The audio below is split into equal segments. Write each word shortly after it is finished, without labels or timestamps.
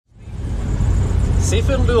See if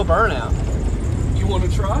it'll do a burnout. You want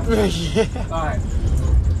to try? Yeah. All right.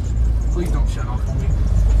 Please don't shut off on me.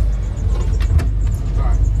 All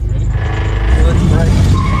right, you ready? Let's break.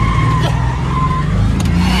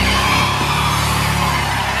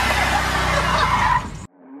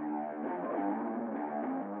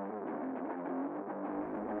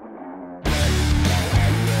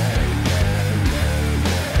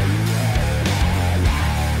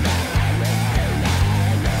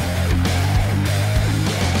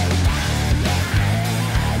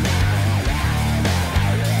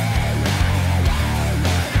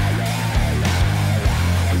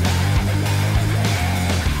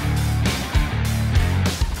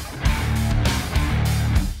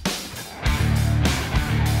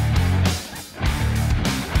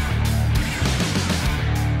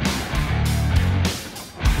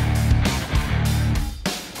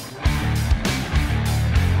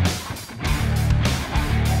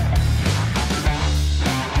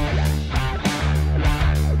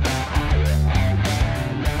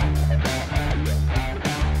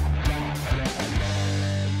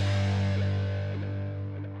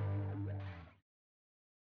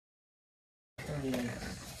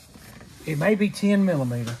 It may be 10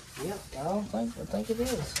 millimeter. Yep, I think it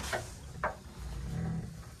is.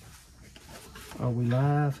 Are we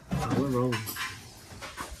live? We're rolling.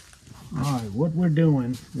 All right, what we're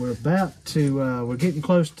doing, we're about to, we're getting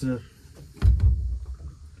close to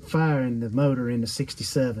firing the motor in the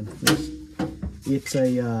 67. It's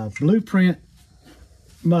a blueprint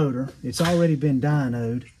motor. It's already been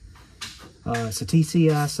dynoed. It's a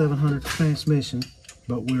TCI 700 transmission,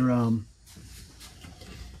 but we're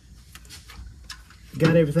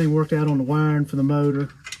got everything worked out on the wiring for the motor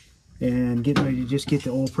and getting ready to just get the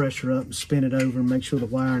oil pressure up and spin it over and make sure the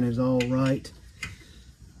wiring is all right,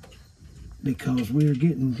 because we're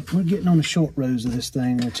getting on the short rows of this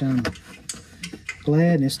thing, which I'm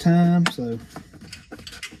glad it's time. So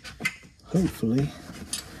hopefully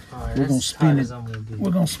we're gonna spin it.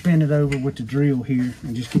 We're gonna spin it over with the drill here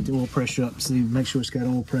and just get the oil pressure up, see, make sure it's got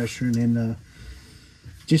oil pressure, and then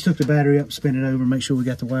just hook the battery up, spin it over, make sure we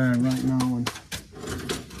got the wiring right and all, and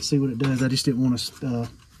see what it does. I just didn't want to.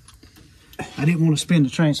 I didn't want to spin the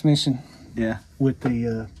transmission. Yeah. With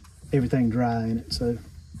the everything dry in it. So.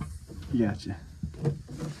 Gotcha.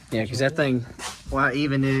 Yeah, because that thing, well,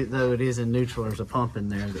 even though it is in neutral, there's a pump in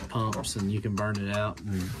there that pumps, and you can burn it out.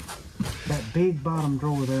 And that big bottom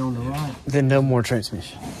drawer there on the right. Then no more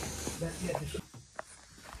transmission.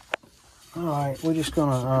 All right, we're just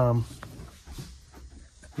gonna.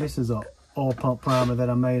 This is a oil pump primer that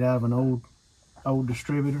I made out of an old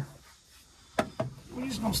distributor. We're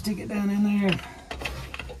just gonna stick it down in there,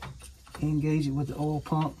 engage it with the oil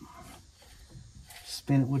pump,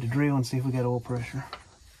 spin it with the drill, and see if we got oil pressure.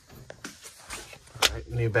 All right,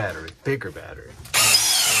 new battery, bigger battery.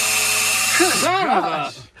 Son of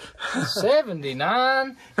a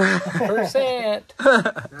 79%.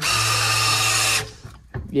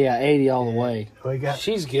 Yeah, 80 all the way.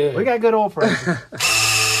 She's good. We got good oil pressure.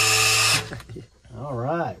 All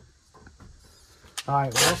right. All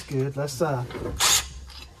right, well, that's good. Let's so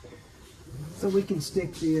we can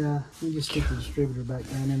stick the we just stick the distributor back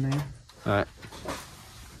down in there. All right.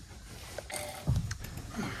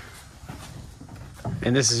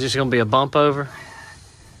 And this is just gonna be a bump over?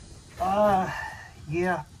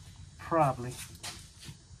 Yeah, probably.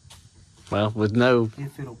 Well, with no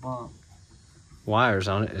if it'll bump wires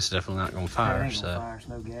on it, it's definitely not gonna fire. Ain't gonna fire, it's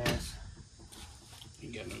no gas.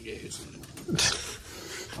 You got no gas.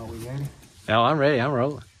 Are we ready? Oh, I'm ready. I'm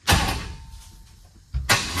rolling.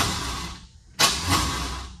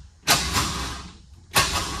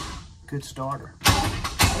 Good starter.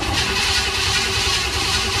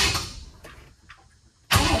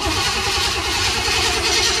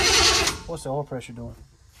 What's the oil pressure doing?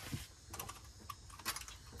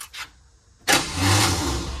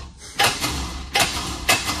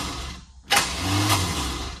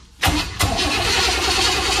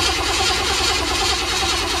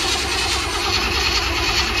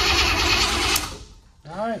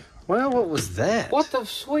 Well, what was that? What the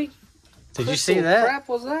sweet Did you see that? crap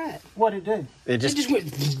was that? What'd it do? It just went.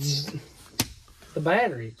 The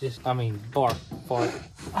battery just, fart.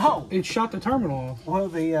 Oh, it shot the terminal off. Well,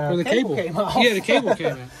 the cable came off. Yeah, the cable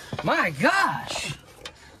came in. My gosh!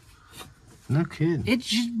 No kidding. It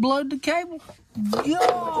just blowed the cable. Yo,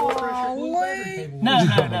 No,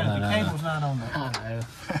 the cable's not on there. I know.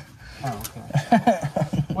 Oh, okay.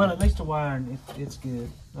 Well, at least the wiring, it's good.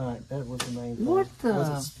 All right, that was the main thing. What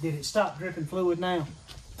the? Did it stop dripping fluid now?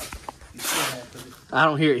 I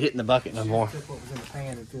don't hear it hitting the bucket no more. Took what was in the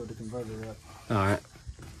pan and filled the converter up. All right.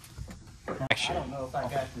 I don't know if I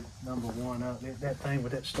got the number 1 up. That thing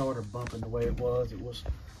with that starter bumping the way it was.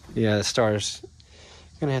 Yeah, the starter's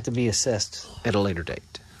gonna have to be assessed at a later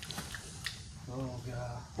date. Oh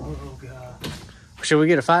God. Oh God. Should we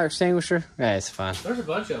get a fire extinguisher? Yeah, it's fine. There's a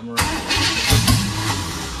bunch of them around.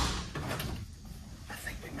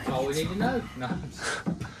 That's all we need to know. No.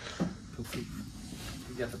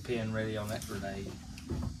 You got the pin ready on that grenade.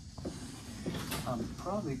 I'm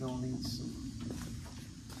probably gonna need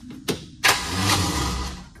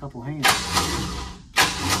a couple hands.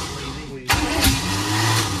 What do you need?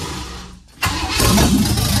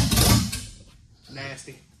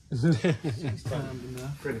 Nasty.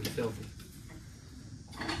 Pretty filthy.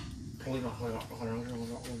 Hold on.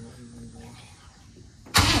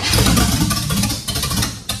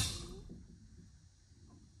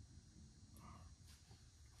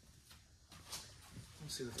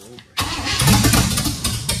 Let's see what the old break.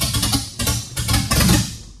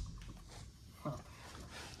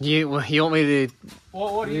 You want me to?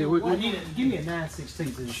 What do you need? Give me a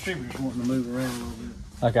 9/16. The distributor's wanting to move around a little bit.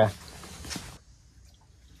 Okay.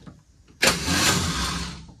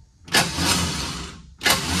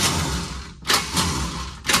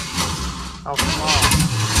 Oh, come on.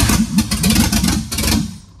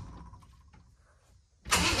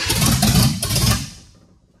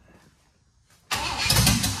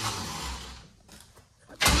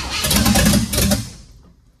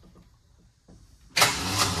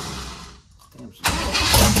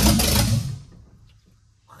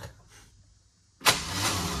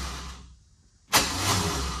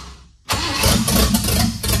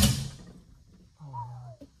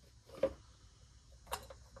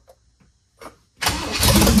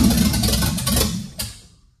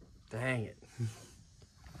 Dang it.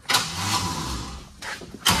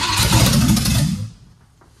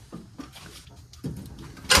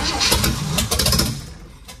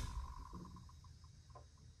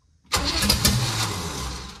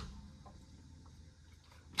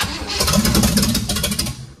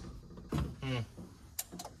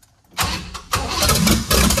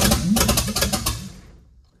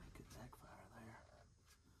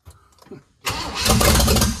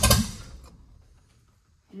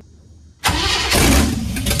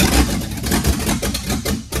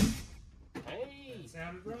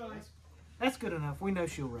 That's good enough. We know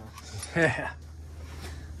she'll run. Yeah.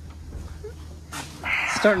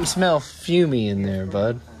 Starting to smell fumey in there,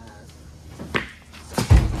 bud.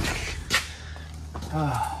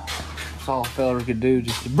 That's all a fella could do,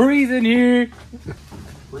 just to breathe in here.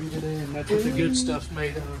 Breathe it in. That's what the good stuff's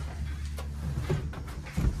made of.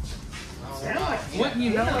 Wouldn't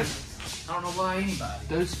you know it? I don't know why anybody.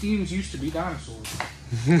 Those fumes used to be dinosaurs.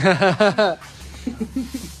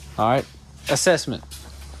 All right. Assessment.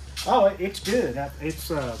 Oh, it's good.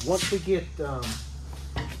 It's once we get the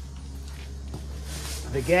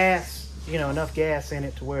gas, enough gas in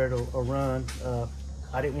it to where it'll run.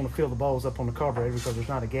 I didn't want to fill the bowls up on the carburetor because there's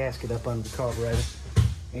not a gasket up under the carburetor.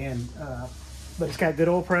 And but it's got good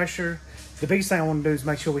oil pressure. The biggest thing I want to do is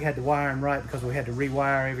make sure we had the wiring right because we had to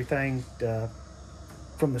rewire everything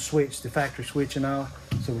from the switch, the factory switch and all.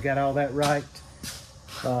 So we got all that right.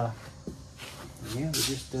 Yeah,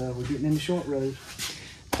 we're getting in the short road.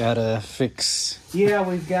 Gotta fix. Yeah,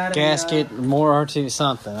 we've got gasket, more R2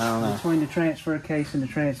 something. I don't know. Between the transfer case and the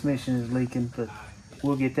transmission is leaking, but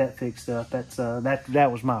we'll get that fixed up. That's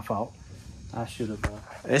that was my fault. I should have.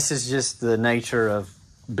 This is just the nature of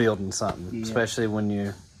building something, especially when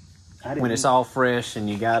it's all fresh and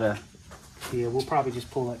you gotta. Yeah, we'll probably just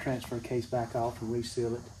pull that transfer case back off and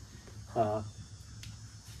reseal it.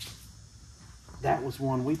 That was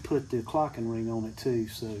one we put the clocking ring on it too,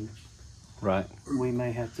 so. Right. We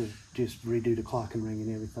may have to just redo the clocking ring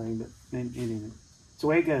and everything, but anyway. It's the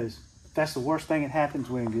way it goes. If that's the worst thing that happens,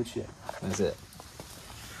 we're in good shape. That's it.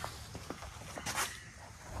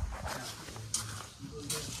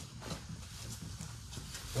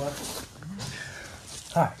 What?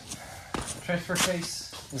 All right. Transfer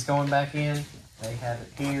case is going back in. They have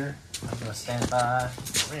it here. I'm going to stand by.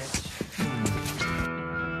 Wrench.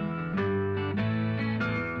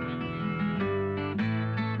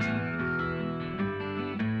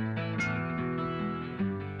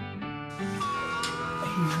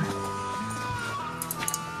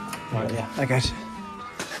 Oh, yeah. I got you.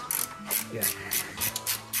 Yeah.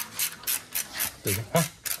 Huh?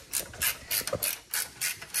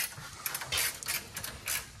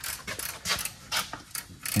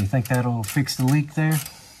 Do you think that'll fix the leak there?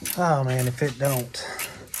 Oh man, if it don't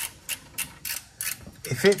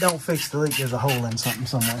fix the leak, there's a hole in something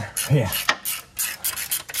somewhere. Yeah.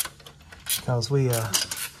 Because we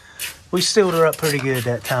sealed her up pretty good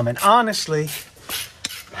that time, and honestly,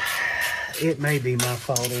 it may be my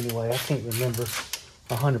fault anyway. I can't remember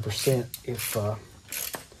 100% if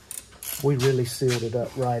we really sealed it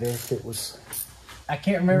up right, if it was. I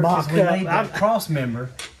can't remember because we made that cross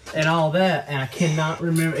member and all that, and I cannot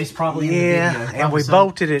remember. It's probably in the video. And we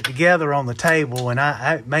bolted it together on the table, and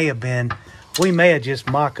I may have been, we may have just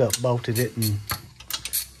mock-up bolted it, and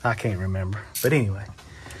I can't remember. But anyway,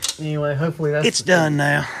 hopefully that's it's done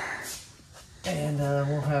now. And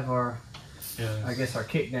we'll have our, I guess our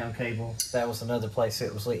kickdown cable. That was another place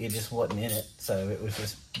it just wasn't in it, so it was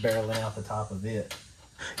just barreling out the top of it.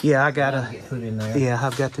 Yeah, I got get put in there. Yeah,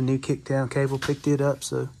 I've got the new kickdown cable, picked it up,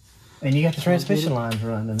 so. And you got the transmission lines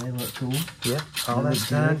running. They look cool. Yeah, all that's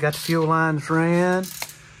done. Got the fuel lines ran.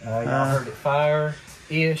 Y'all heard it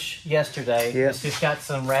fire-ish yesterday. Yep. It's just got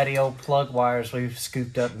some radio plug wires we've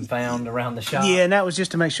scooped up and found around the shop. Yeah, and that was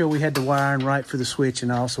just to make sure we had the wiring right for the switch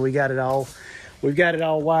and all. So we got it all. We've got it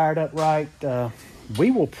all wired up right.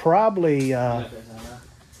 We will probably.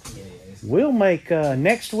 We'll make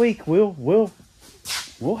next week. We'll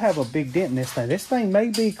have a big dent in this thing. This thing may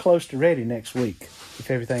be close to ready next week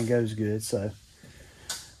if everything goes good. So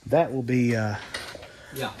that will be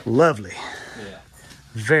lovely. Yeah.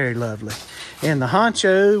 Very lovely. And the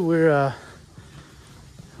honcho,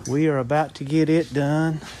 we are about to get it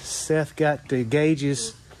done. Seth got the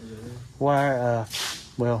gauges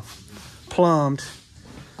plumbed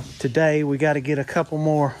today. We got to get a couple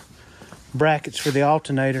more brackets for the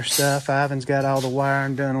alternator stuff. Ivan's got all the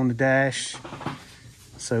wiring done on the dash.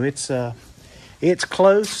 So it's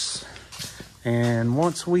close, and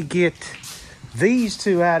once we get these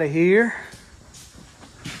two out of here,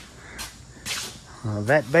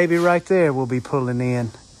 that baby right there will be pulling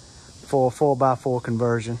in for a 4x4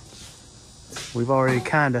 conversion. We've already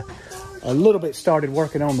kind of a little bit started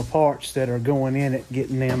working on the parts that are going in it,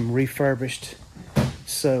 getting them refurbished.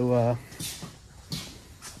 So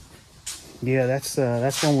yeah, that's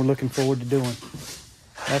one we're looking forward to doing.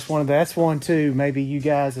 That's one too. Maybe you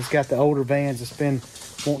guys that's got the older vans that's been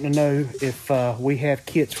wanting to know if we have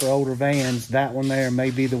kits for older vans. That one there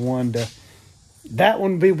may be the one to. That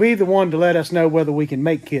one be the one to let us know whether we can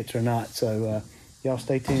make kits or not. So y'all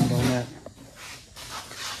stay tuned on that.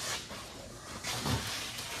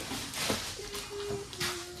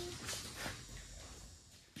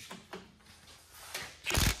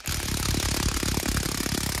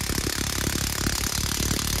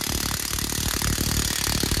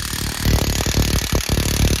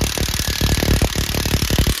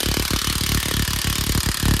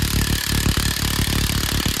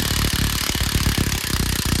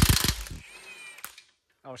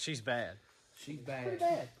 Oh, she's bad. She's bad. Pretty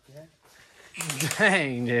bad. Yeah.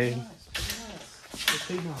 Dang, dude.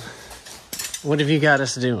 What have you got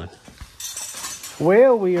us doing?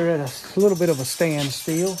 Well, we are at a little bit of a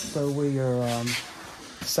standstill, so we are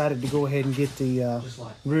decided to go ahead and get the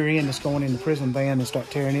rear end that's going in the prison van and start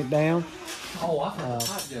tearing it down. Oh, I thought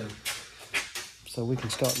hot go. So we can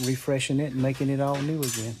start refreshing it and making it all new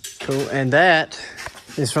again. Cool. And that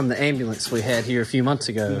is from the ambulance we had here a few months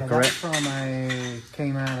ago, correct? That's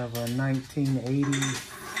came out of a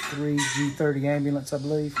 1983 G30 ambulance, I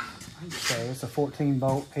believe. So it's a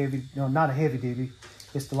 14-bolt heavy, no, not a heavy duty.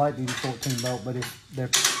 It's the light duty 14-bolt, but they're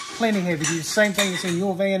plenty heavy duty. Same thing that's in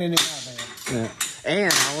your van and in my van. Yeah.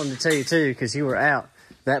 And I wanted to tell you too, because you were out,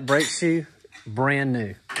 that brake shoe, brand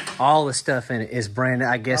new. All the stuff in it is brand new.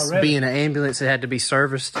 I guess being an ambulance, it had to be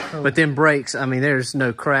serviced. Cool. But them brakes, I mean, there's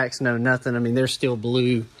no cracks, no nothing. I mean, they're still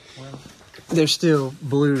blue. Well, they're still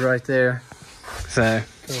blue right there. So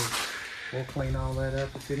cool. We'll clean all that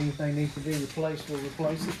up. If anything needs to be replaced, we'll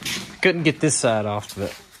replace it. Couldn't get this side off,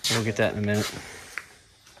 but we'll get that in a minute.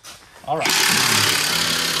 All right.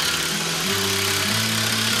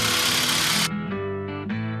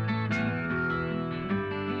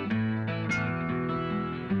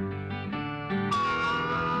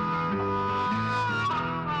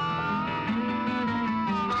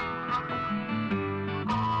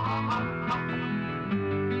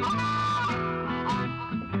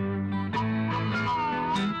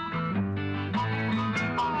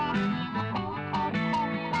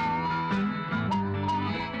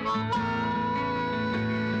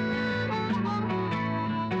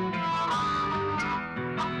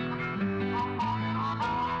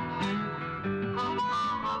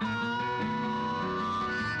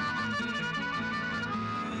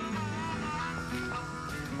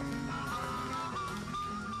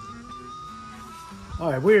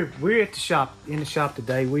 All right, we're at the shop, in the shop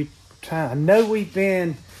today. I know we've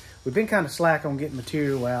been kind of slack on getting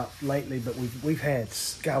material out lately, but we've had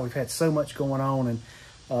so much going on, and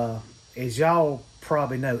as y'all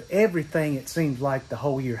probably know, everything, it seems like the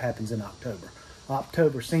whole year happens in October.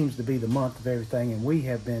 October seems to be the month of everything, and we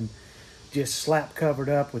have been just slap covered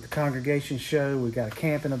up with the congregation show. We've got a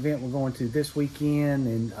camping event we're going to this weekend,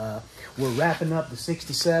 and we're wrapping up the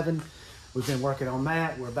 67. We've been working on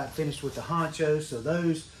that. We're about finished with the honchos. So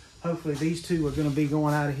those, hopefully these two are going to be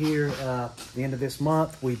going out of here the end of this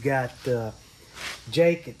month. We've got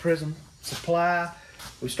Jake at Prism Supply.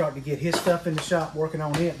 We're starting to get his stuff in the shop, working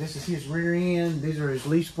on it. This is his rear end. These are his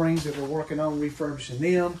leaf springs that we're working on, refurbishing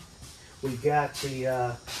them. We've got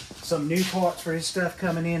the some new parts for his stuff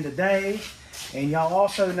coming in today. And y'all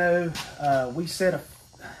also know we set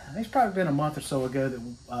it's probably been a month or so ago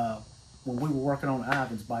that when we were working on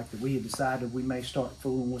Ivan's bike, that we had decided we may start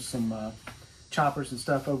fooling with some choppers and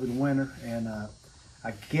stuff over the winter. And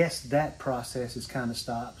I guess that process has kind of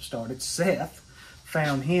started. Seth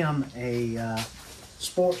found him a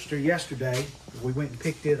Sportster yesterday. We went and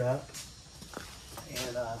picked it up.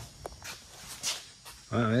 And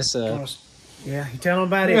wow, it's yeah, you tell them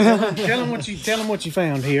about it. tell them what you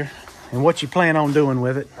found here and what you plan on doing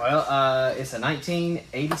with it. Well, it's a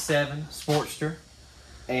 1987 Sportster,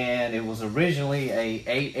 and it was originally a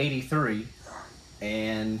 883,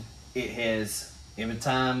 and it has, in the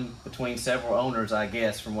time between several owners, I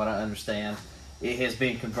guess, from what I understand, it has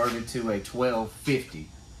been converted to a 1250.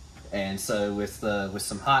 And so with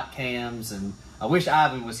some hot cams, and I wish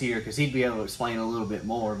Ivan was here because he'd be able to explain a little bit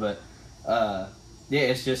more, but yeah,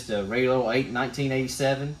 it's just a regular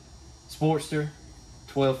 1987 Sportster,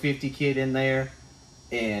 1250 kit in there,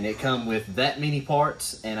 and it come with that many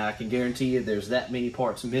parts, and I can guarantee you there's that many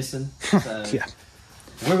parts missing. So yeah.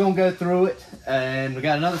 We're gonna go through it, and we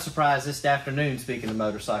got another surprise this afternoon, speaking of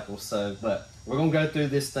motorcycles. So, but we're gonna go through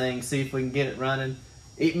this thing, see if we can get it running.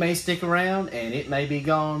 It may stick around, and it may be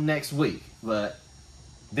gone next week, but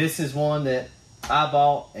this is one that I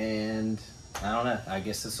bought, and I don't know. I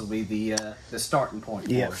guess this will be the starting point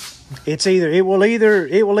for us. It will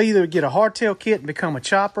either get a hardtail kit and become a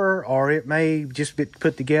chopper, or it may just get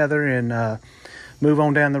put together and move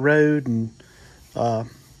on down the road and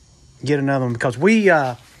get another one, because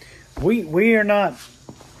we're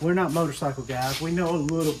not motorcycle guys. We know a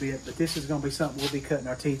little bit, but this is going to be something we'll be cutting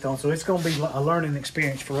our teeth on. So it's going to be a learning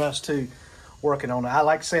experience for us too, working on it.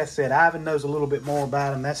 Like Seth said, Ivan knows a little bit more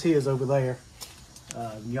about him. That's his over there.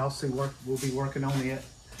 Y'all see, we'll be working on it.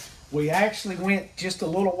 We actually went just a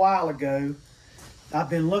little while ago. I've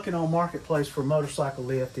been looking on Marketplace for a motorcycle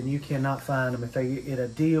lift, and you cannot find them. If they at a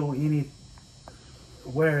deal,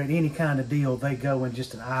 anywhere at any kind of deal, they go in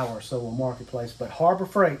just an hour or so on Marketplace. But Harbor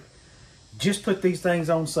Freight just put these things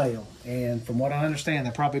on sale, and from what I understand,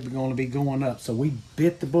 they're probably going to be going up. So we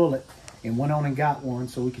bit the bullet and went on and got one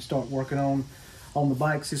so we could start working on the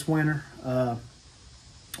bikes this winter.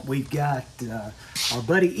 We've got our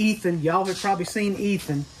buddy Ethan. Y'all have probably seen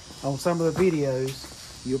Ethan on some of the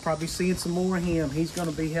videos. You'll probably see some more of him. He's going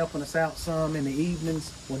to be helping us out some in the evenings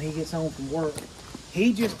when he gets home from work.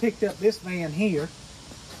 He just picked up this van here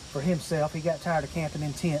for himself. He got tired of camping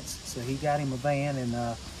in tents, so he got him a van, and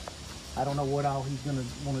I don't know what all he's going to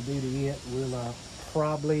want to do to it. We'll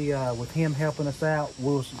probably, with him helping us out,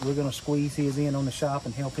 we're going to squeeze his in on the shop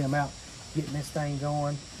and help him out getting this thing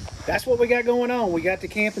going. That's what we got going on. We got the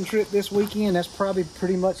camping trip this weekend. That's probably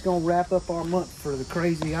pretty much going to wrap up our month for the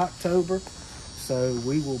crazy October. So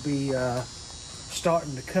we will be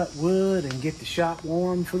starting to cut wood and get the shop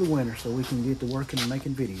warm for the winter so we can get to working and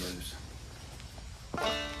making videos.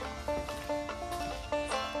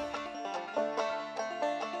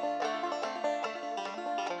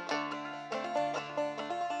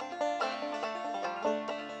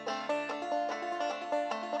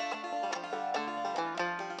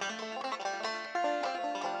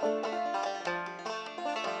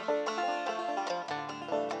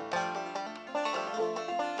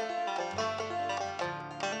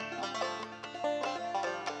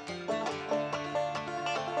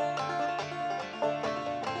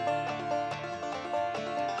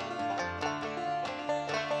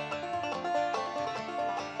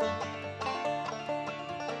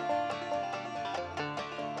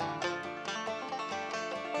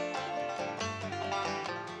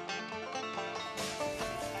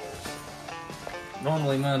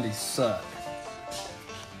 Normally Mondays suck,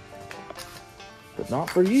 But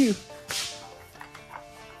not for you.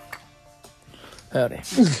 howdy.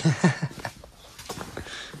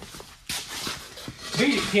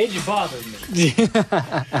 Beat it, kid, you bothered me.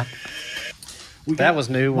 That was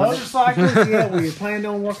new, wasn't it? Motorcycles, yeah, we planned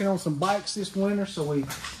on working on some bikes this winter, so we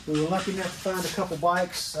were lucky enough to find a couple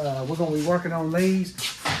bikes. We're going to be working on these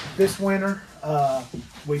this winter.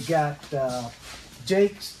 We've got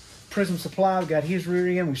Jake's Prism Supply. We got his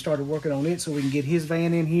rear end. We started working on it so we can get his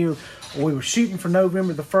van in here. We were shooting for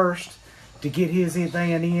November the 1st. to get his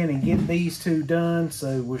van in and get these two done.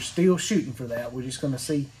 So we're still shooting for that. We're just going to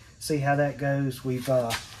see how that goes. We've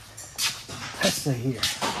let's see here.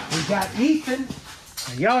 We got Ethan.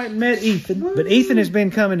 Y'all haven't met Ethan, but Ethan has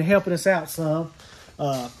been coming and helping us out some.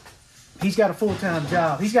 He's got a full-time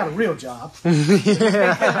job. He's got a real job. He's been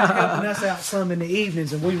helping us out some in the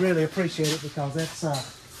evenings, and we really appreciate it because that's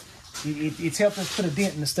it's helped us put a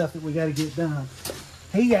dent in the stuff that we got to get done.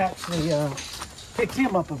 He actually picked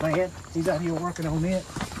him up a van. He's out here working on it.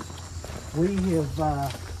 We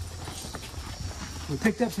have we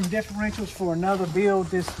picked up some differentials for another build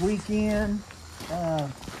this weekend.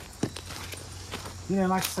 You know,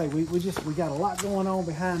 like I say, we got a lot going on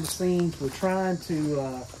behind the scenes. We're trying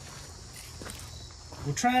to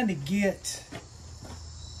get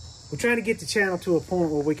the channel to a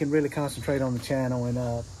point where we can really concentrate on the channel. And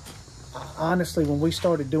honestly, when we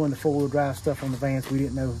started doing the four-wheel drive stuff on the vans, we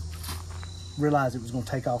didn't realize it was going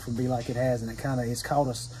to take off and be like it has, and it's caught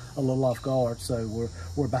us a little off guard. So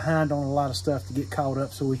we're behind on a lot of stuff to get caught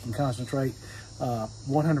up so we can concentrate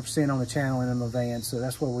 100% on the channel and on the van. So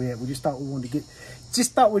that's where we're at. We just thought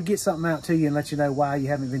we'd get something out to you and let you know why you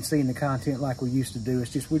haven't been seeing the content like we used to do.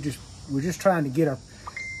 It's just we're just trying to get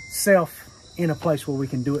ourselves in a place where we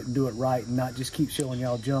can do it and do it right, and not just keep showing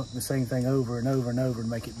y'all junk, the same thing over and over and over and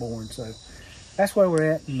make it boring. So that's where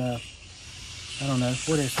we're at. And I don't know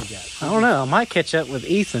what else we got. I don't know. I might catch up with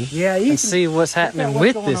Ethan. Yeah, Ethan, and see what's happening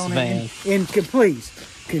with this van. And please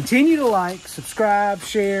continue to like, subscribe,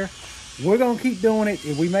 share. We're going to keep doing it.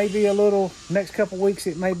 We may be a little, next couple weeks,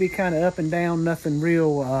 it may be kind of up and down, nothing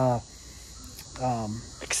real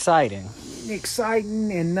exciting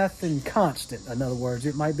and nothing constant. In other words,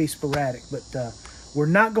 it might be sporadic, but we're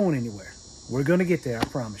not going anywhere. We're going to get there, I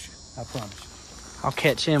promise you. I promise you. I'll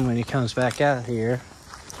catch him when he comes back out here.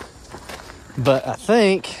 But I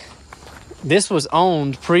think this was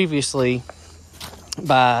owned previously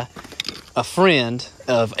by a friend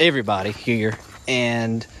of everybody here,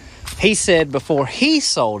 and he said before he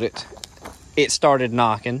sold it, it started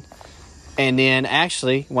knocking, and then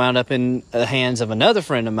actually wound up in the hands of another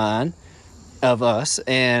friend of mine, of us,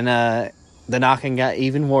 and the knocking got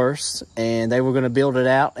even worse, and they were going to build it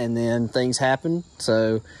out, and then things happened,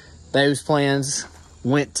 so those plans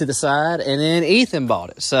went to the side, and then Ethan bought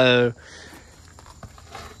it. So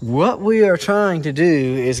what we are trying to do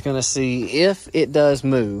is going to see if it does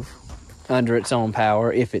move under its own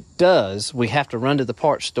power. If it does, we have to run to the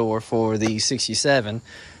parts store for the 67,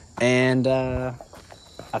 and I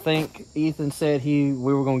think Ethan said we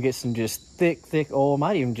were going to get some just thick oil.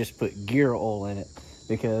 Might even just put gear oil in it,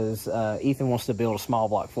 because Ethan wants to build a small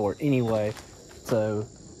block for it anyway. So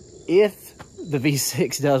if the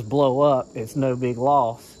V6 does blow up, it's no big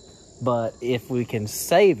loss, but if we can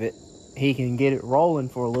save it, he can get it rolling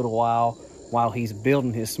for a little while he's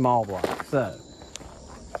building his small block. So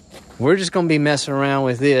we're just going to be messing around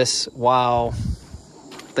with this while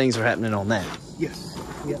things are happening on that. Yes.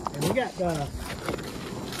 Yep. And we got, I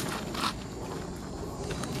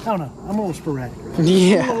don't know. I'm a little sporadic. Right?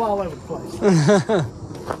 Yeah. I'm a little all over the place.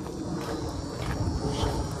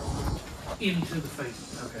 Into the face.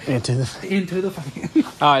 Okay. Into the face.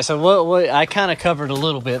 All right. So what I kind of covered a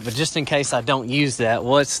little bit, but just in case I don't use that,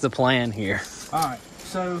 what's the plan here? All right.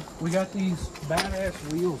 So we got these badass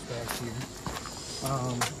wheels back here.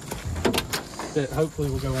 That hopefully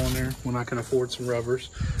will go on there when I can afford some rubbers.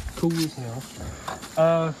 Cool as hell.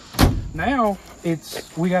 Now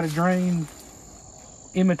we got to drain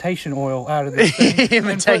imitation oil out of this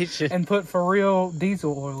thing. and put for real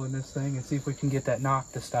diesel oil in this thing and see if we can get that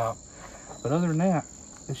knock to stop. But other than that,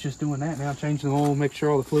 it's just doing that now. Change the oil, make sure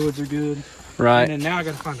all the fluids are good. Right. And then now I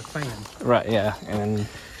got to find a fan. Right. Yeah. And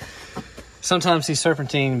sometimes these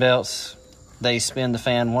serpentine belts, they spin the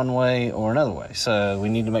fan one way or another way. So we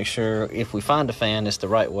need to make sure if we find a fan, it's the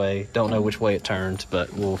right way. Don't know which way it turns,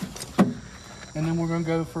 but we'll... And then we're going to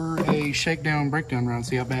go for a shakedown, breakdown round,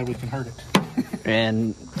 see how bad we can hurt it.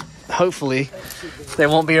 And hopefully there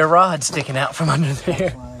won't be a rod sticking out from under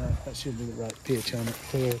there. That should be the right pitch on it.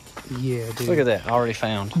 Yeah, dude. Look at that. Already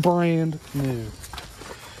found. Brand new.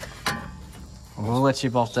 We'll let you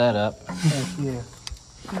bolt that up. Yeah.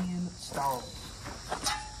 Install.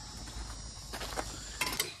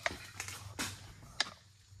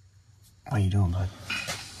 What are you doing, bud?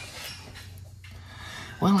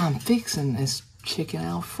 Well, I'm fixing this chicken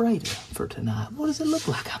Alfredo for tonight. What does it look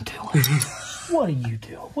like I'm doing? What are you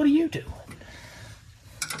doing? What are you doing?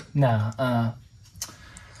 Nah,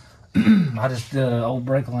 I just did an old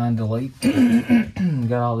brake line delete.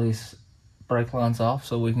 Got all these brake lines off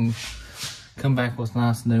so we can come back with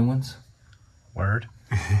nice new ones. Word.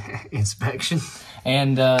 Inspection.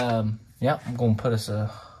 And, yeah, I'm going to put us a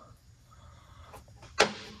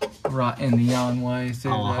right in the yon way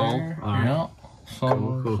through Oh, a hole? there. All right. Yeah.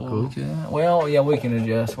 Cool. Well, yeah, we can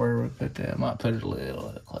adjust where we put that. Might put it a little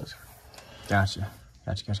bit closer. Gotcha.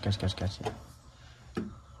 Yeah,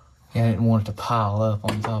 I didn't want it to pile up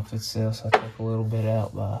on top of itself, so I took a little bit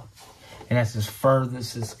out by, and that's as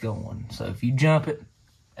furthest it's going. So if you jump it,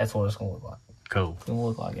 that's what it's gonna look like. Cool. It's gonna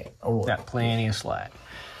look like it. Or got plenty of slack.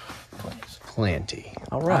 Plenty.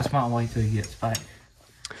 All right. I just might wait till it gets back.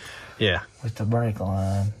 Yeah. With the brake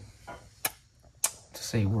line to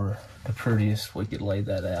see where the prettiest we could lay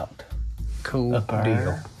that out. Cool up deal.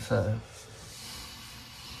 there. So,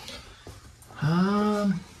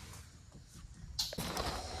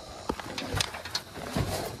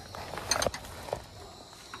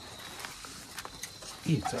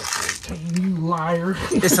 it's a 14, you liar.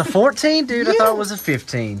 It's a 14, dude. Yeah. I thought it was a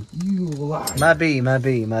 15. You liar. My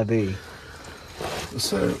B.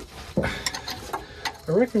 So, I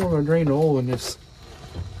reckon we're gonna drain the oil in this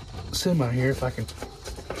semi here if I can.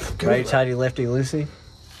 Righty tighty, lefty loosey.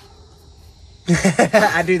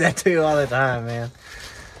 I do that too all the time, man.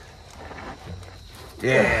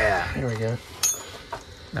 Yeah. There we go.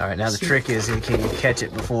 All right, now the trick is, can you catch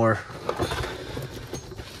it before?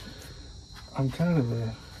 I'm kind of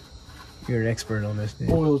a... You're an expert on this,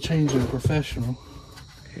 dude. Oil changing professional.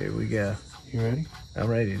 Here we go. You ready? I'm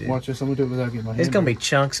ready, dude. Watch this. I'm gonna do it without getting my hand. It's gonna be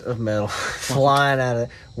chunks of metal flying out of it.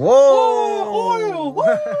 Whoa! Oil!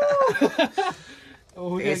 Whoa!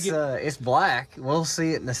 It's black. We'll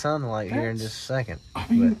see it in the sunlight here in just a second. I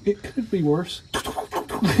mean, it could be worse.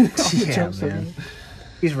 Yeah, man.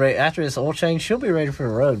 He's ready. After this oil change, she'll be ready for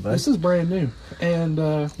the road, bud. This is brand new. And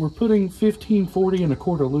we're putting 1540 and a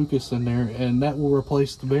quarter Lucas in there, and that will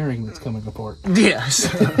replace the bearing that's coming apart. Yes.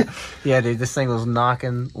 Yeah, dude, this thing was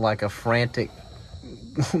knocking like a frantic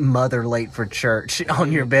mother late for church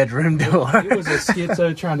on your bedroom door. It was a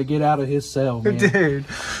schizo trying to get out of his cell, man. Dude.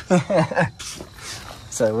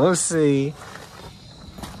 So we'll see.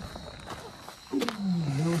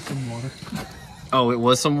 There was some water. Oh, it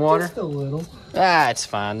was some water? Just a little. Ah, it's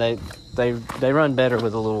fine. They run better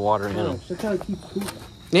with a little water in them. That's how it keeps cool.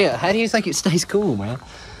 Yeah, how do you think it stays cool, man?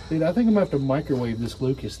 Dude, I think I'm going to have to microwave this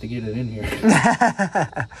Lucas to get it in here.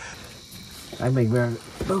 I mean, well,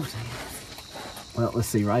 let's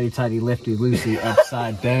see. Righty tighty, lefty loosey,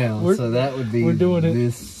 upside down. So that would be we're doing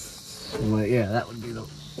this way. Yeah, that would be the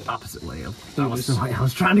opposite way. That was the way I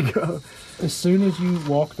was trying to go. As soon as you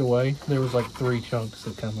walked away, there was like 3 chunks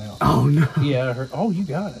that come out. Oh, no. Yeah, I heard. Oh, you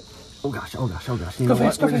got it. Oh, gosh. You know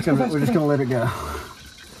what? We're just gonna let it go.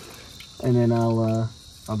 And then I'll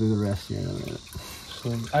do the rest here in a minute.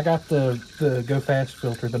 So I got the Go Fast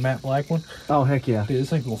filter, the matte black one. Oh, heck yeah. Dude, this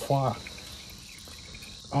thing will fly.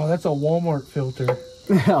 Oh, that's a Walmart filter.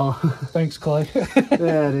 Oh. Thanks, Clay.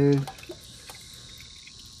 Yeah, dude.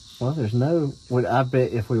 Well, there's no... I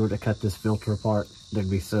bet if we were to cut this filter apart, there'd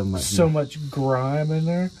be so much grime in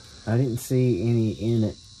there. I didn't see any in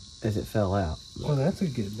it as it fell out. Well, that's a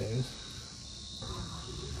good news.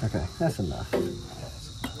 Okay, that's enough.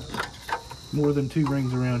 More than 2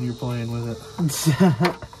 rings around, you're playing with it.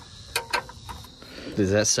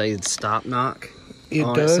 Does that say stop knock? It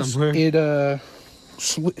does. It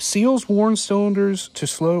seals worn cylinders to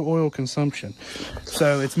slow oil consumption.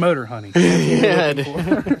 So it's motor honey. Yeah,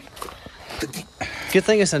 good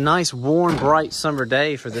thing it's a nice, warm, bright summer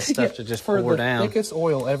day for this stuff to just pour down. For the thickest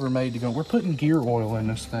oil ever made to go. We're putting gear oil in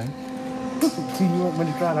this thing. Do you want me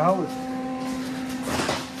to try to hold it?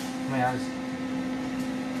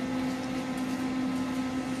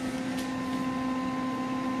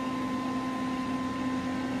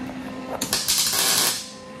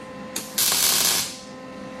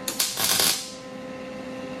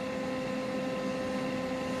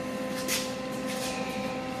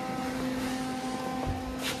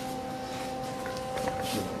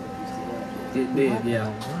 It did,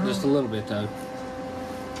 yeah. Just a little bit, though.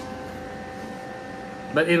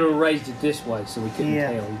 But it'll raise it this way, so we couldn't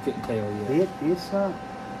tell. You couldn't tell yet. It's not.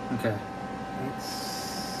 Okay.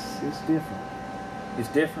 It's different. It's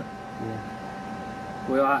different? Yeah.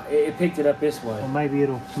 Well, it picked it up this way. Well, maybe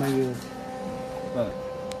it'll. But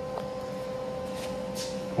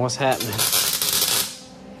What's happening?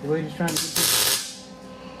 We're just trying to get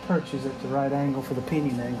the perches at the right angle for the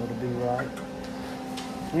pinion angle to be right.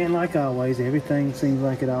 And like always, everything seems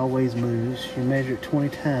like it always moves. You measure it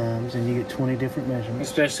 20 times and you get 20 different measurements.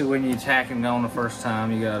 especially when you tack and go on the first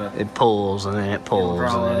time, you gotta It pulls and then it pulls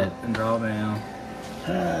draw and then up and draw down.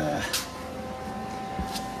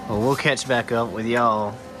 Well, we'll catch back up with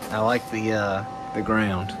y'all. I like the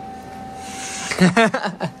ground. Tack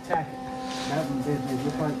it. That one did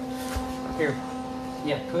look like. Here.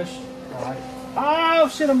 Yeah, push. All right. Oh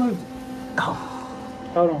shit! I moved it. Oh.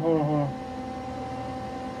 Hold on.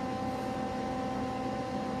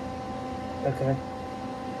 Okay.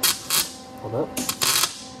 Hold up.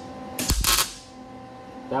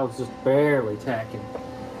 That was just barely tacking.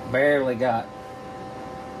 Barely got.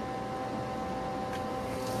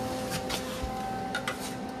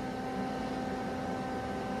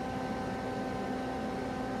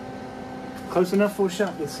 Close enough for a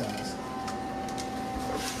shot this size.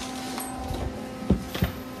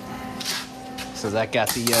 So that got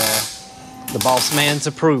the boss man's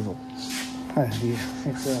approval. Yeah,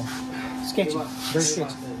 it's sketchy. Very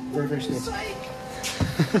sketchy. Very, very sketchy.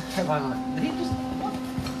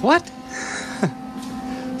 What?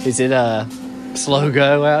 Is it a slow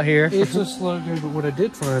go out here? It's a slow go, but what I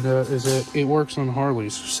did find out is that it works on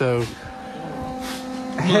Harleys. So.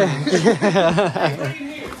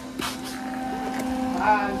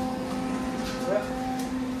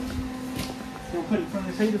 You'll put it from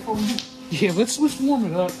the heater for me? Yeah, let's warm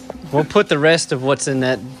it up. We'll put the rest of what's in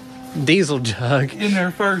that diesel jug In there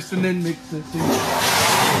first and then mix it.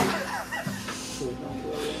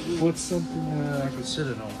 What's something I can sit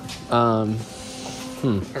it on?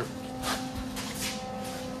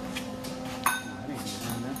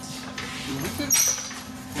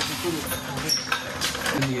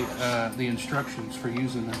 And the instructions for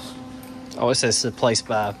using this. Oh, it says replaced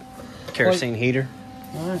by kerosene heater.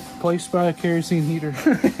 All right, placed by a kerosene heater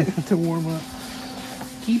to warm up.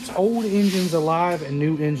 Keeps old engines alive and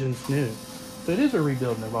new engines new. So it is a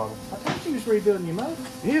rebuilding their bottle. I thought you was rebuilding your motor.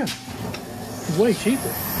 Yeah, it's way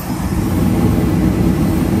cheaper.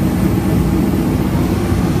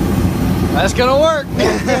 That's gonna work.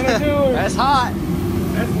 That's gonna do it. That's hot.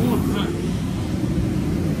 That's one time.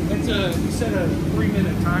 It's you set a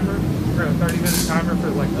 3-minute timer or a 30-minute timer for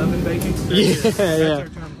like oven baking. Yeah, That's yeah. our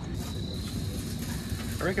timer.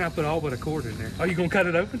 I reckon I put all but a cord in there. Oh, you gonna cut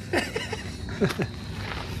it open?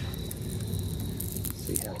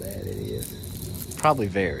 See how bad it is. Probably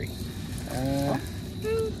very.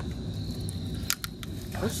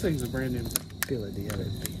 Those things are brand new. Feel it the other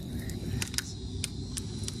thing.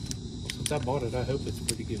 Since I bought it, I hope it's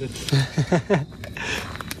pretty good.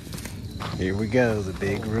 Here we go, the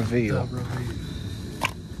big reveal.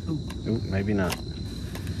 Ooh, maybe not.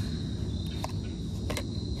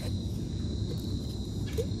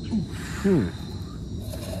 Not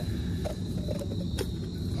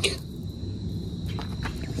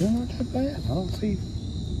that bad. I don't see.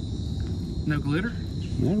 No glitter?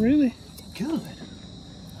 Not really. Good.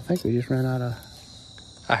 I think we just ran out of.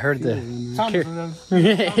 I heard the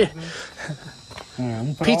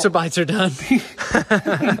pizza bites are done.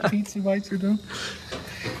 Pizza bites are done.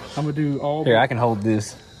 I'm gonna do all. Here, I can hold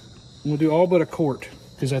this. I'm gonna do all but a quart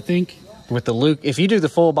because I think With the Luke, if you do the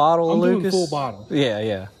full bottle, I'm Lucas, doing full bottle.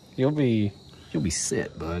 Yeah, you'll be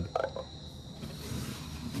set, bud.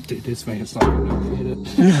 Dude, this fan's not gonna hit it.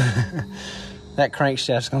 That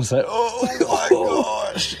crankshaft's gonna say, "Oh my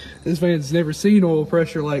gosh!" This man's never seen oil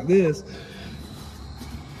pressure like this.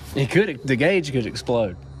 It could. The gauge could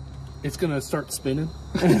explode. It's gonna start spinning.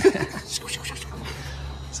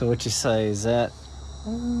 So what you say is that?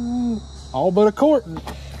 All but a quart.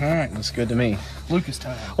 All right, that's good to me. Lucas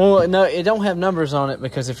time. Well, no, it don't have numbers on it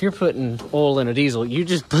because if you're putting oil in a diesel, you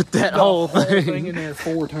just put that whole thing in there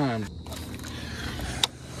 4 times.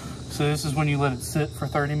 So this is when you let it sit for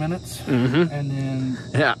 30 minutes, and then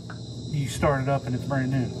you start it up and it's brand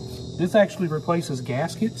new. This actually replaces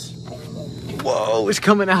gaskets. Whoa, it's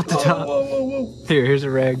coming out the top. Whoa. Here's a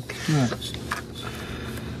rag. Yes.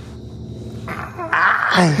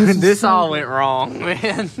 This all went wrong,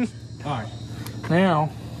 man. All right. Now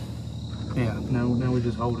we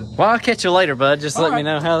just hold it. Well, I'll catch you later, bud. Just let me right.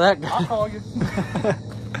 know how that goes. I'll call you.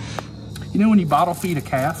 You know when you bottle feed a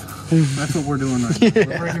calf? That's what we're doing right now.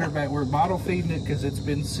 We're bringing her back. We're bottle feeding it because it's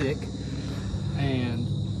been sick. And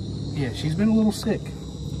yeah, she's been a little sick.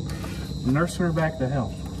 We're nursing her back to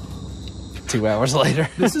health. 2 hours later.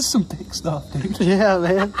 This is some thick stuff, dude. Yeah,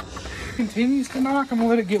 man. Continues to knock. I'm gonna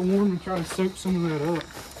let it get warm and try to soak some of that up.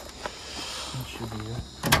 That should be it.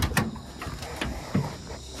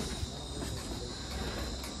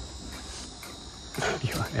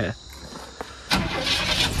 Yeah.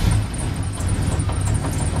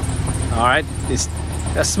 All right, it's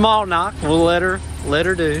a small knock. We'll let her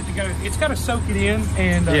do. It's got to soak it in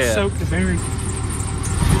and soak the berry.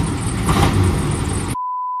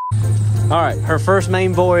 All right, her first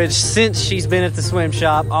main voyage since she's been at the swim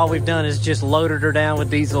shop. All we've done is just loaded her down with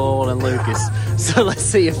diesel oil and Lucas. So let's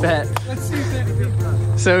see if that.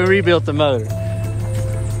 So we rebuilt the motor.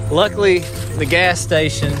 Luckily, the gas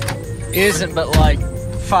station isn't but like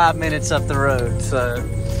 5 minutes up the road. So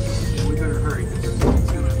We better hurry.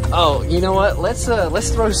 It's gonna Oh, you know what? Let's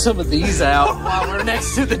throw some of these out while we're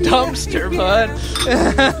next to the dumpster, bud.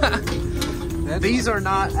 These are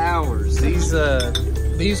not ours.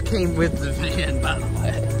 These came with the van, by the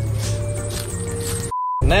way.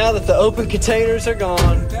 Now that the open containers are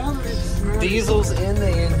gone, diesel's in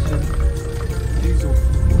the engine. Diesel.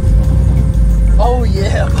 Oh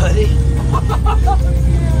yeah, buddy.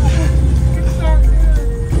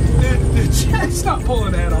 It's not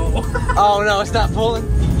pulling at all. Oh no, it's not pulling.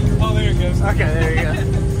 Oh, there it goes. Okay, there you go.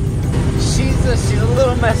 She's a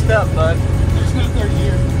little messed up, bud. There's no third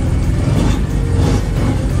gear.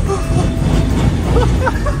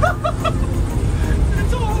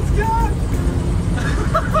 That's all it's got.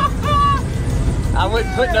 I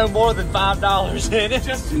wouldn't put no more than $5 in it.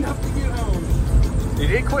 Just enough to get home.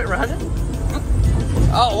 Did it quit running?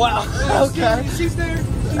 Oh wow. Okay. She's there. You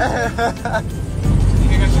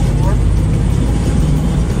think I should more?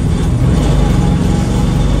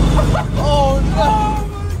 Oh no. Oh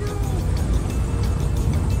my god.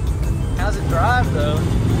 How's it drive though? I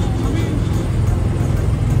mean,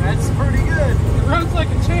 That's pretty good. it runs like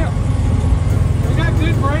a champ. We got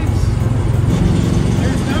good brakes.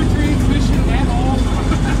 There's no transmission at all.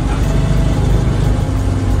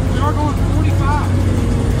 We are going 45.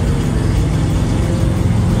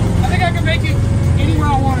 I think I can make it anywhere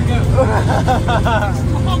I want to go. As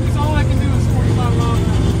long as all I can do is 45 miles an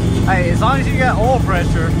hour. Hey, as long as you got oil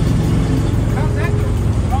pressure. How's that doing?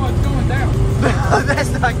 Oh, it's going down. That's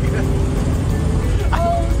not good.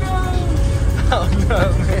 Oh no! Oh no,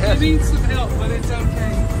 man. It needs some help, but it's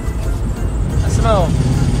okay.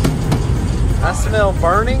 I smell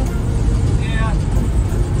burning. Yeah,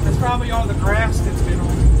 that's probably all the grass that's been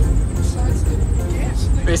on. Besides the gas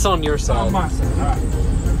thing. It's on your On side. my side. All right.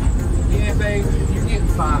 Yeah, babe, you're getting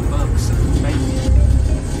 $5, maybe.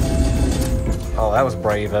 Oh, that was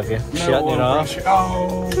brave of you. Shutting it off.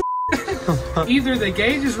 Oh. Either the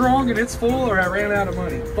gauge is wrong and it's full, or I ran out of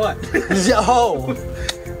money. But Oh.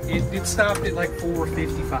 it stopped at like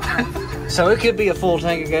 455. So it could be a full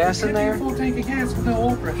tank of gas in there? Full tank of gas with no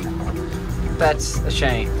oil pressure. That's a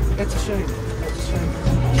shame. That's a shame. That's a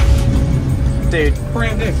shame. Dude.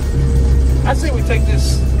 Brand new. I'd say we take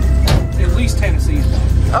this at least Tennessee's back.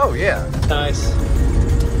 Oh, yeah. Nice.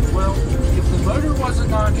 Well, if the motor wasn't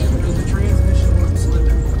knocking and the transmission wasn't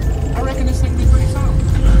slipping, I reckon this thing would be pretty solid.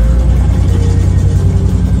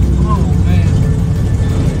 Oh, man.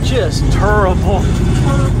 Just terrible.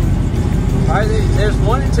 All right, there's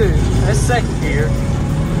 1 and 2. That's second gear.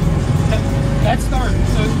 That's third,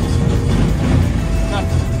 so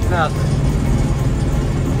nothing. Nothing.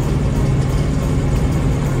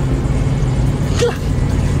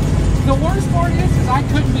 The worst part is I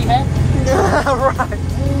couldn't be happy. Right.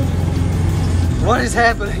 What is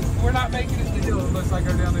happening? We're not making it to the hill unless I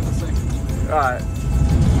go down in the second. All right.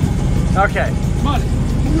 Okay. Money.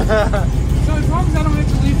 So as long as I don't have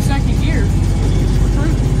to leave second gear, we're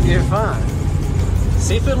through. You're fine.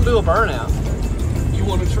 See if it'll do a burnout. You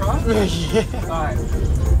want to try? Yeah. All right.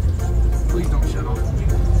 Please don't shut off the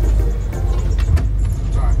meter.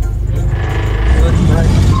 All right. Let's break.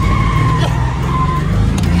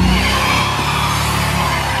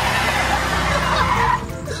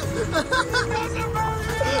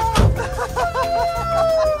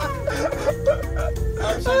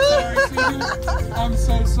 I'm so sorry, Susan. I'm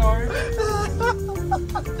so sorry.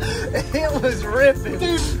 It was ripping.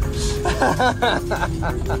 Dude.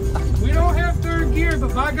 We don't have third gear,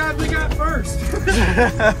 but by God, we got first.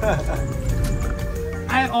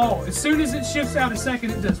 At all. As soon as it shifts out a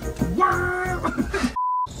second, it does. Wow!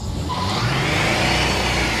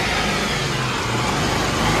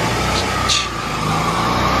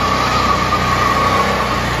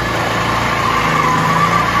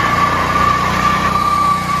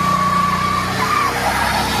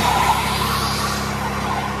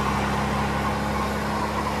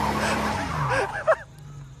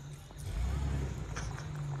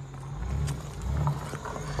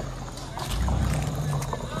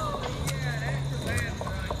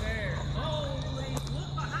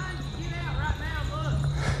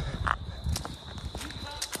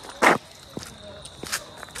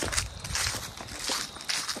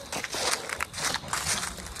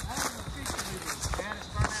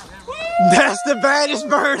 That's the baddest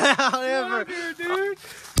burnout ever. Here, dude.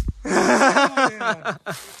 Oh, yeah.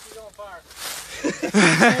 She's on fire. She's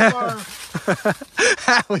on fire.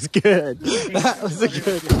 That was good. That was a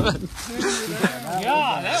good one.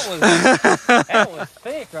 Yeah, that was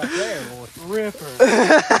thick right there, boy. Ripper.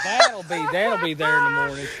 That'll be there in the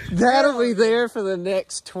morning. That'll be there for the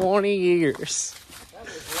next 20 years. That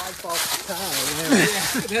was life off the tire.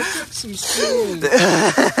 Yeah, that took some speed.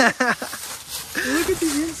 Look at the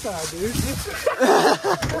inside, dude.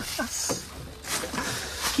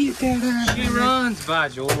 Get that out. She runs by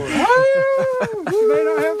George. She may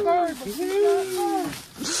not have fun, but she got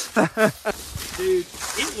fun. Dude,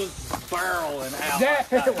 it was barreling out.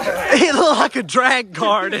 It looked like a drag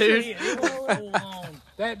car, dude. It was a little long.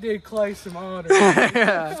 That did Clay some honor.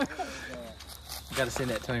 Yeah. Gotta send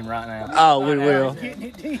that to him right now. Oh, we will. Getting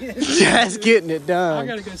it did. Just getting it I done.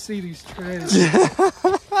 gotta go see these treads.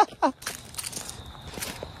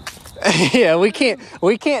 Yeah, we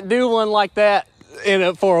can't do one like that in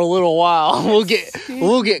it for a little while. We'll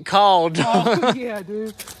get called. Oh, yeah,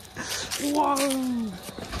 dude. Whoa.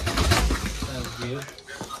 That was good.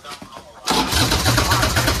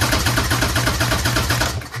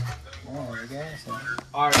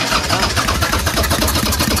 All right.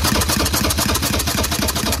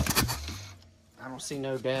 I don't see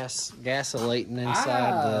no gasolating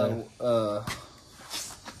inside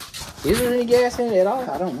Is there any gas in it at all?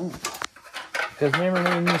 I don't know. Because remember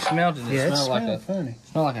when you smelled it, Yeah, it smelled funny.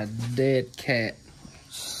 like a dead cat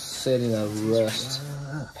set in a rust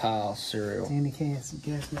pile of cereal. Any gas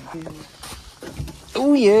not good.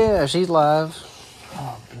 Oh yeah, she's live.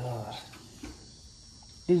 Oh god!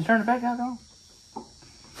 Did you turn it back out on?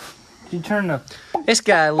 Did you turn the? This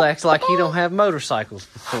guy acts like he don't have motorcycles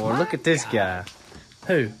before. Look at this guy.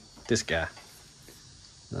 Who? This guy.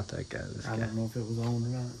 Not that guy. This I guy. don't know if it was on or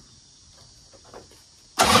not.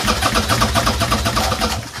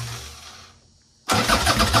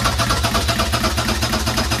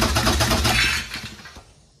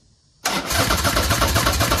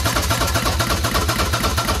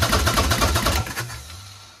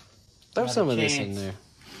 Throw some of this in there.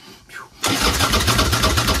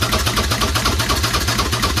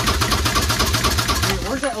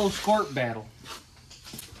 Where's that little squirt battle?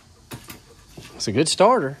 It's a good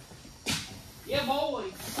starter. Yeah, boy.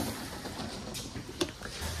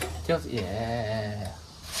 Yeah.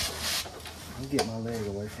 I'll get my leg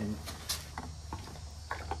away from it.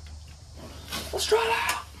 Let's try it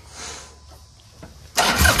out.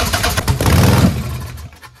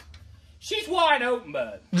 She's wide open,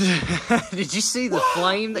 bud. Did you see the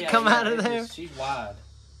flame that come out of there? She's wide.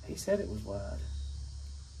 He said it was wide.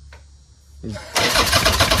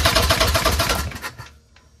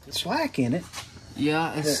 It's slack in it.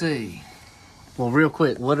 Yeah, let's see. Well, real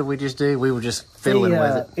quick, what did we just do? We were just fiddling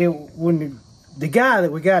with it. When the guy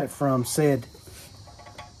that we got it from said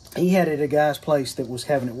he had it at a guy's place that was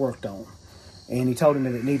having it worked on, and he told him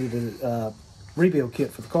that it needed a rebuild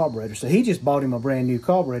kit for the carburetor. So he just bought him a brand new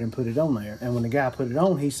carburetor and put it on there. And when the guy put it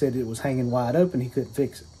on, he said it was hanging wide open. He couldn't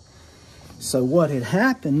fix it. So what had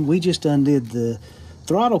happened, we just undid the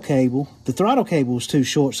throttle cable. The throttle cable was too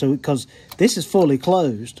short, so because this is fully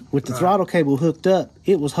closed, with the throttle cable hooked up,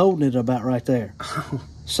 it was holding it about right there.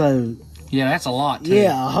 So Yeah, that's a lot, too.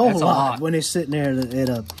 yeah, a whole That's lot when it's sitting there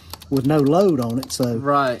with no load on it. So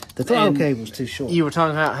Right. the throttle And cable's too short. You were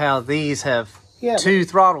talking about how these have Yeah, two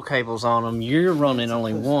throttle cables on them. You're running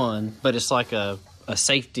only one, but it's like a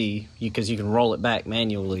safety because you can roll it back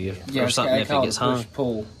manually or something if it gets hung.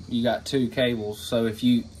 Pull. You got two cables, so if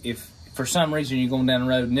for some reason you're going down the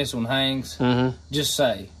road and this one hangs, just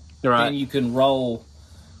say, Right. then you can roll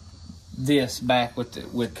this back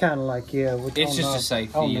with kind of like It's just a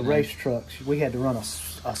safety, on you the know. race trucks. We had to run a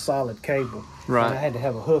solid cable, Right. And I had to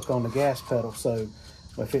have a hook on the gas pedal, so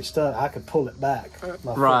if it stuck, I could pull it back.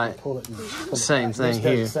 My foot Right. would pull it and pull Same it back. thing This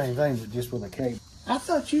does here. the same thing, but just with a cable. I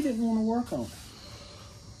thought you didn't want to work on it.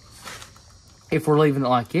 if we're leaving it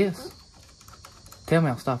like this. Tell me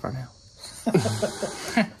I'll stop right now.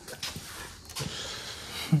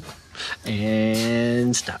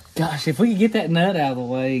 And stop. Gosh, if we could get that nut out of the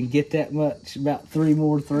way and get that much, about 3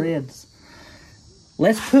 more threads.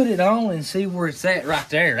 Let's put it on and see where it's at right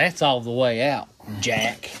there. That's all the way out,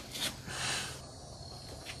 Jack.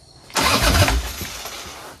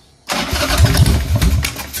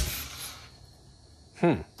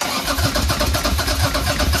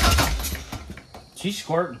 She's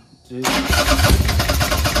squirting, dude.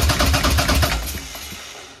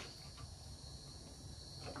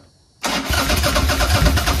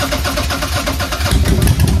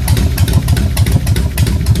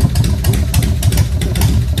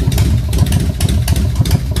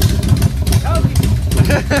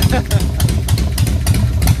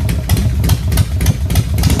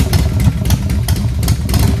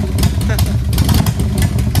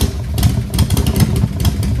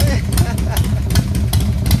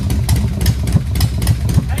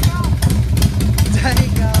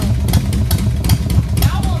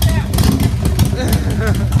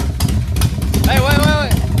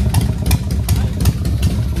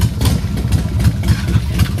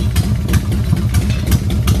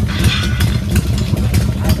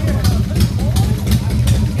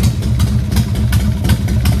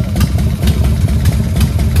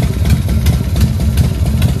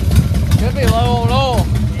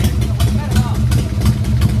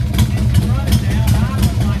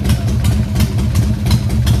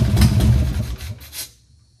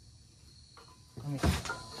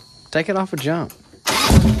 Take it off a jump.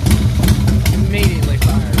 Immediately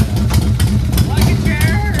fired up. Like a jerk.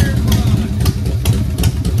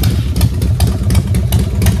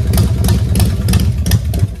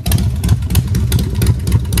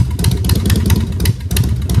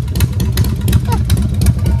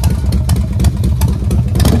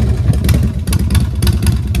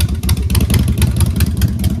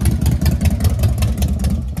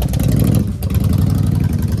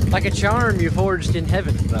 Like a charm you forged in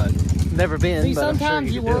heaven, bud. Never been. See, but I'm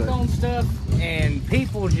sometimes sure you work on stuff and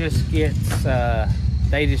people just get,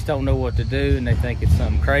 they just don't know what to do and they think it's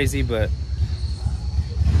something crazy, but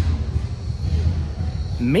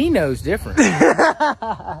me knows different.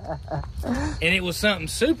 And it was something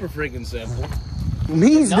super freaking simple.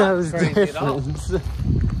 Me Not knows crazy at all. difference.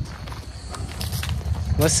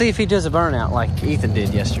 Let's see if he does a burnout like Ethan did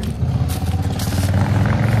yesterday.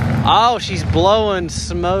 Oh, she's blowing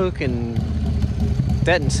smoke and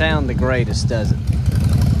doesn't sound the greatest, does it?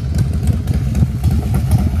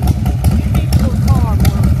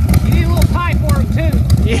 You need a little pipe work too.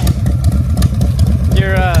 Yeah.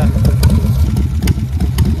 You're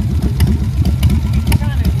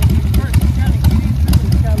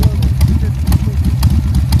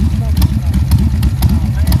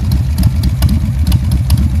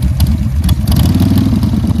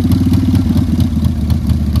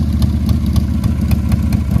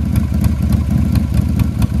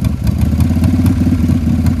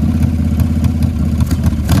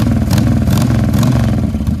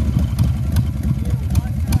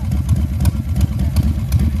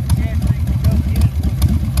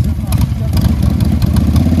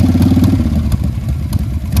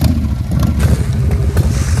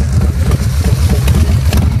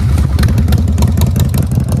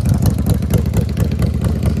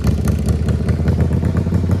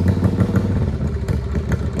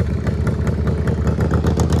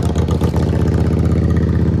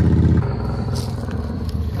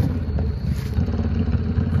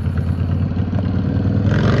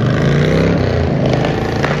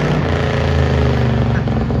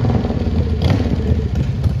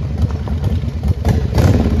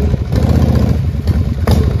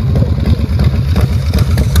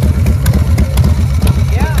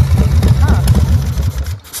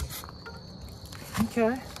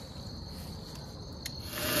Okay.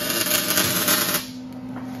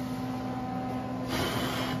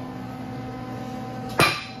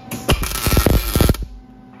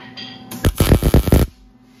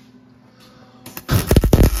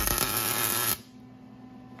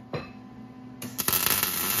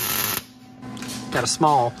 got a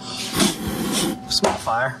small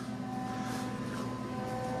fire.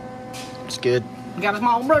 It's good. Got a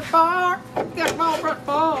small brush fire. Got a small brush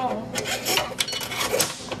fire.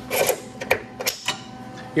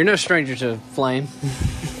 You're no stranger to flame.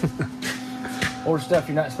 Or stuff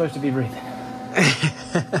you're not supposed to be breathing.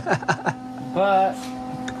 But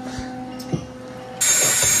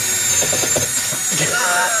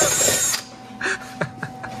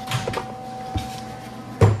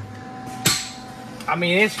I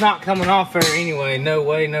mean, it's not coming off there anyway. No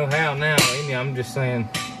way, no how now. I'm just saying,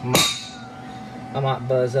 I might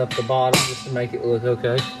buzz up the bottom just to make it look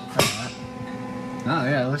okay. Alright. Oh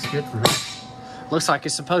yeah, it looks good for me. Looks like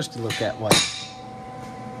it's supposed to look that way.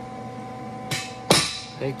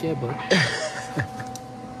 Heck yeah, bud.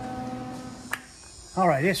 All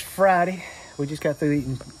right, it's Friday. We just got through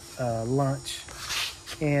eating lunch.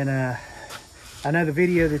 And I know the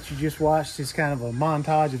video that you just watched is kind of a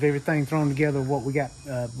montage of everything thrown together, what we got,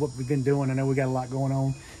 what we've been doing. I know we got a lot going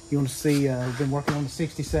on. You want to see, we've been working on the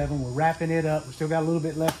 67. We're wrapping it up. We still got a little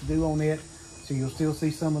bit left to do on it. So you'll still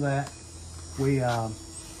see some of that. We, I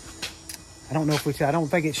don't know if I don't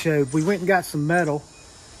think it showed. We went and got some metal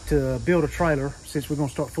to build a trailer. Since we're going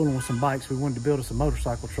to start fooling with some bikes, we wanted to build us a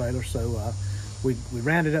motorcycle trailer. So we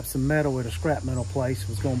rounded up some metal at a scrap metal place.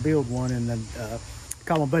 Was going to build one, and then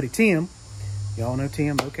call my buddy Tim. Y'all know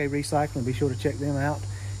Tim, OK Recycling. Be sure to check them out.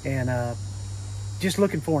 And just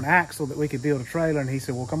looking for an axle that we could build a trailer. And he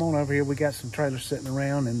said, well, come on over here. We got some trailers sitting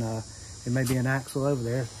around, and there may be an axle over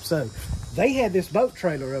there. So they had this boat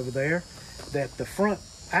trailer over there that the front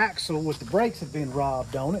axle with the brakes have been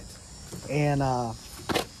robbed on it. And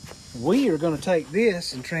we are going to take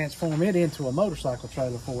this and transform it into a motorcycle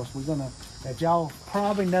trailer for us. We're going to, as y'all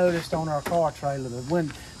probably noticed on our car trailer, the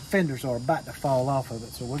wind fenders are about to fall off of it.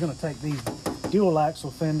 So we're going to take these dual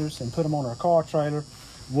axle fenders and put them on our car trailer.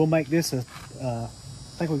 We'll make this a, I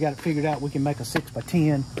think we got it figured out. We can make a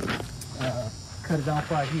 6x10, cut it off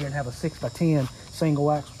right here and have a 6x10 single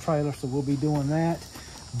axle trailer. So we'll be doing that.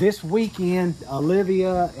 This weekend,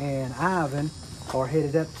 Olivia and Ivan are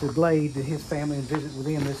headed up to Glade to his family and visit with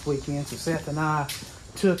them this weekend. So Seth and I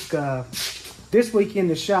took this weekend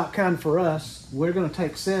to shop kind of for us. We're going to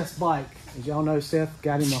take Seth's bike. As y'all know, Seth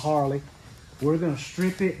got him a Harley. We're going to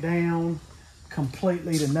strip it down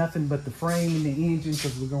completely to nothing but the frame and the engine,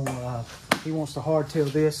 because we're going to, he wants to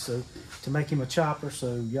hardtail this so to make him a chopper.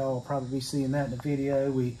 So y'all will probably be seeing that in the video.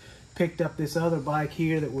 We picked up this other bike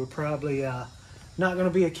here that we're probably not going to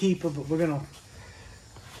be a keeper, but we're going to,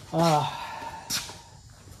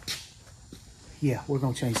 yeah, we're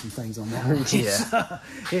going to change some things on that one. Yeah.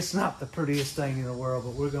 It's not the prettiest thing in the world,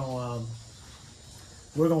 but we're going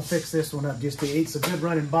to fix this one up. It's a good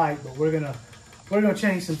running bike, but we're going to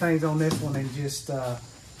change some things on this one and just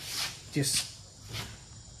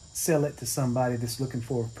sell it to somebody that's looking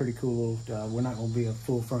for a pretty cool little, we're not going to be a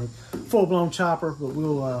full-blown chopper, but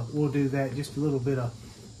we'll do that. Just a little bit of,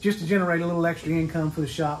 just to generate a little extra income for the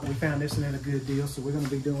shop. We found this one at a good deal, so we're going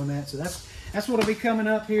to be doing that. So that's what will be coming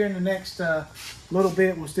up here in the next little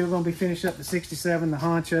bit. We're still going to be finishing up the 67, the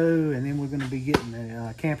Honcho, and then we're going to be getting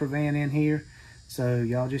the camper van in here. So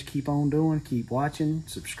y'all just keep on doing, keep watching,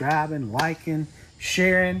 subscribing, liking,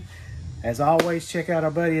 sharing. As always, check out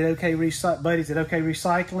our buddies at OK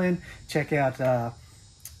Recycling. Check out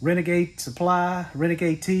Renegade Supply,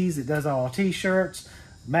 Renegade Tees that does all our t-shirts.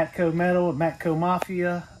 Mattco Metal, Mattco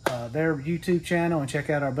Mafia, their YouTube channel, and check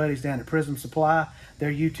out our buddies down at Prism Supply,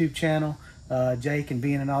 their YouTube channel. Jake and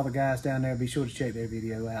Ben and all the guys down there, be sure to check their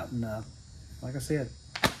video out. And like I said,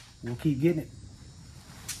 we'll keep getting it.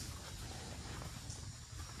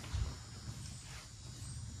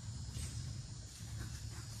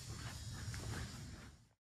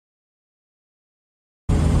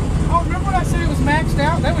 Oh, remember when I said it was maxed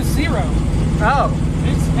out? That was 0. Oh.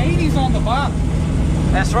 It's 80s on the bottom.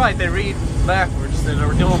 That's right, they read backwards than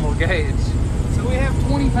a normal gauge. So we have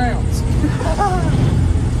 20 pounds.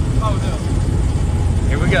 Oh no.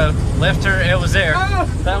 Here we go. Left turn, it was there. Oh.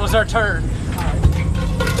 That was our turn.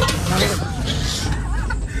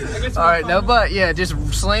 Alright, no but, yeah, just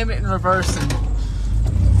slam it in reverse and...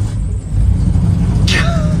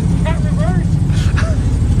 Can't reverse.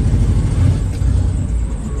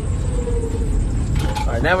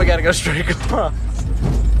 Alright, now we gotta go straight across.